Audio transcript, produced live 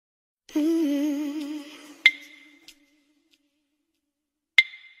Hey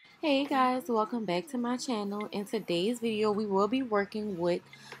guys, welcome back to my channel. In today's video, we will be working with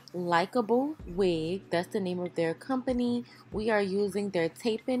Likablewig. That's the name of their company. We are using their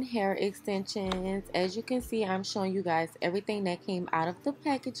tape-in hair extensions. As you can see, I'm showing you guys everything that came out of the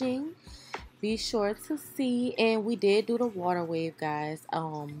packaging. Be sure to see, and we did do the water wave, guys.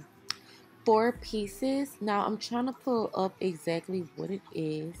 4 pieces. Now I'm trying to pull up exactly what it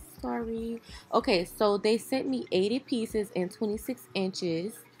is. Sorry. Okay, so they sent me 80 pieces in 26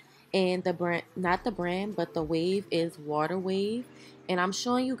 inches, and the brand, not the brand, but the wave is Water Wave. And I'm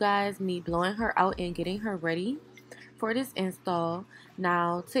showing you guys me blowing her out and getting her ready for this install.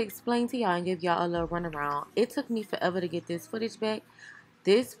 Now, to explain to y'all and give y'all a little runaround, it took me forever to get this footage back.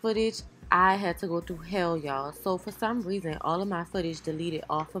 This footage, I had to go through hell, y'all. So for some reason, all of my footage deleted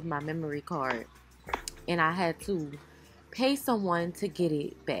off of my memory card, and I had to pay someone to get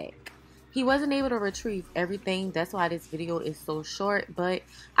it back. He wasn't able to retrieve everything. That's why this video is so short, but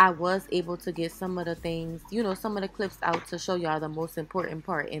I was able to get some of the things, you know, some of the clips out to show y'all the most important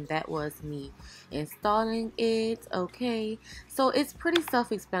part, and that was me installing it. Okay, so it's pretty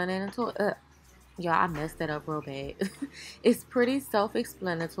self-explanatory. Y'all, I messed that up real bad. It's pretty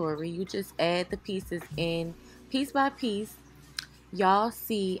self-explanatory. You just add the pieces in piece by piece. Y'all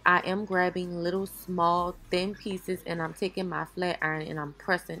see I am grabbing little small thin pieces, and I'm taking my flat iron and I'm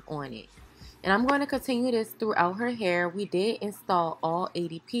pressing on it. And I'm going to continue this throughout her hair. We did install all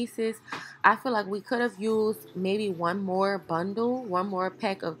 80 pieces. I feel like we could have used maybe one more bundle, one more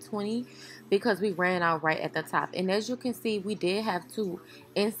pack of 20, because we ran out right at the top. And as you can see, we did have to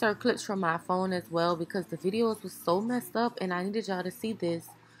insert clips from my phone as well, because the videos was so messed up and I needed y'all to see this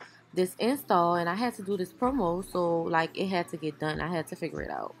install, and I had to do this promo, so like it had to get done. I had to figure it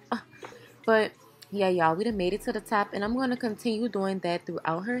out. But yeah, y'all, we done made it to the top, and I'm going to continue doing that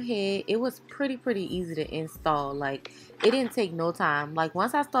throughout her head. It was pretty easy to install. Like, it didn't take no time. Like,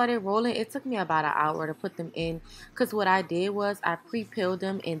 once I started rolling, it took me about an hour to put them in, because what I did was I pre-pilled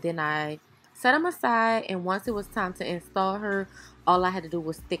them, and then I set them aside, and once it was time to install her, all I had to do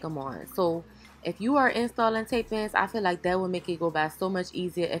was stick them on. So if you are installing tape-ins, I feel like that will make it go by so much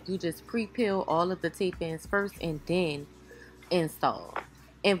easier if you just pre-pill all of the tape-ins first and then install.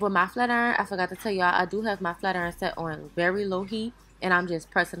 And with my flat iron, I forgot to tell y'all, I do have my flat iron set on very low heat, and I'm just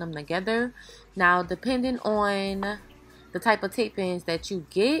pressing them together. Now, depending on the type of tape-ins that you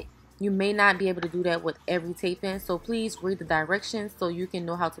get, you may not be able to do that with every tape-in, so please read the directions so you can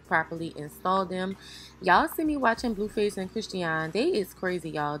know how to properly install them. Y'all see me watching Blueface and Christian. They is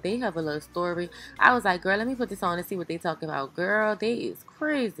crazy, y'all. They have a little story. I was like, girl, let me put this on and see what they talking about. Girl, they is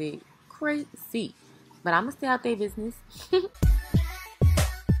crazy. Crazy. But I'm going to stay out their business.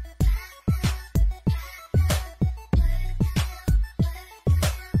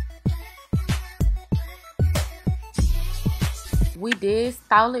 We did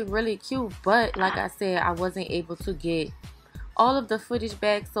style it really cute, but like I said, I wasn't able to get all of the footage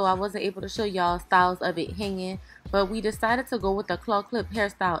back, so I wasn't able to show y'all styles of it hanging. But we decided to go with the claw clip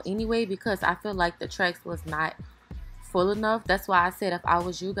hairstyle anyway, because I feel like the tracks was not full enough. That's why I said if I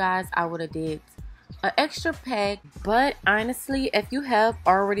was you guys, I would have did an extra pack. But honestly, if you have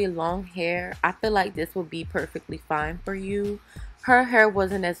already long hair, I feel like this would be perfectly fine for you. Her hair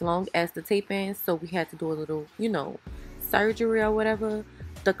wasn't as long as the tape-in, so we had to do a little, you know, surgery or whatever.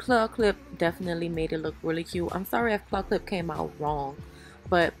 The claw clip definitely made it look really cute. I'm sorry if claw clip came out wrong,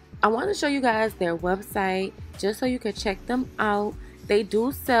 but I want to show you guys their website just so you can check them out. They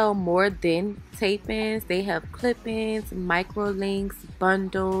do sell more than tape-ins. They have clip-ins, micro links,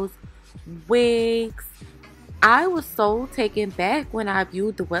 bundles, wigs. I was so taken back when I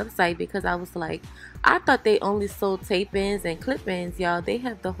viewed the website, because I was like, I thought they only sold tape-ins and clip-ins, y'all. They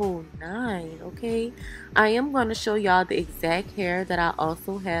have the whole 9, okay? I am going to show y'all the exact hair that I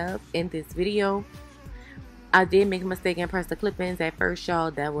also have in this video. I did make a mistake and press the clip-ins at first, y'all.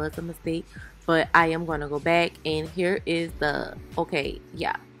 That was a mistake. But I am going to go back, and here is the, okay,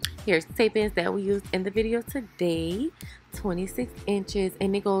 yeah. Here's the tape-ins that we used in the video today. 26 inches,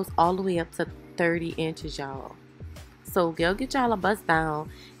 and it goes all the way up to 30 inches, y'all. So go get y'all a bust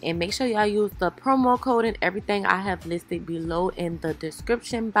down, and make sure y'all use the promo code and everything I have listed below in the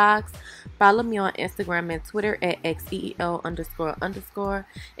description box. Follow me on Instagram and Twitter at xeel__,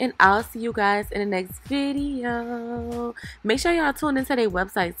 and I'll see you guys in the next video. Make sure y'all tune into their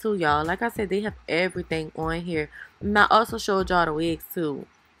website too, y'all. Like I said, they have everything on here. And I also showed y'all the wigs too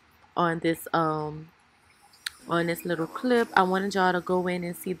on this little clip. I wanted y'all to go in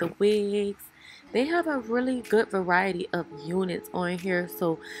and see the wigs. They have a really good variety of units on here.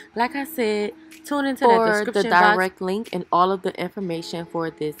 So like I said, tune into the description box, the direct link, and all of the information for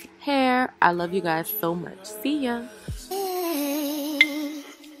this hair. I love you guys so much. See ya.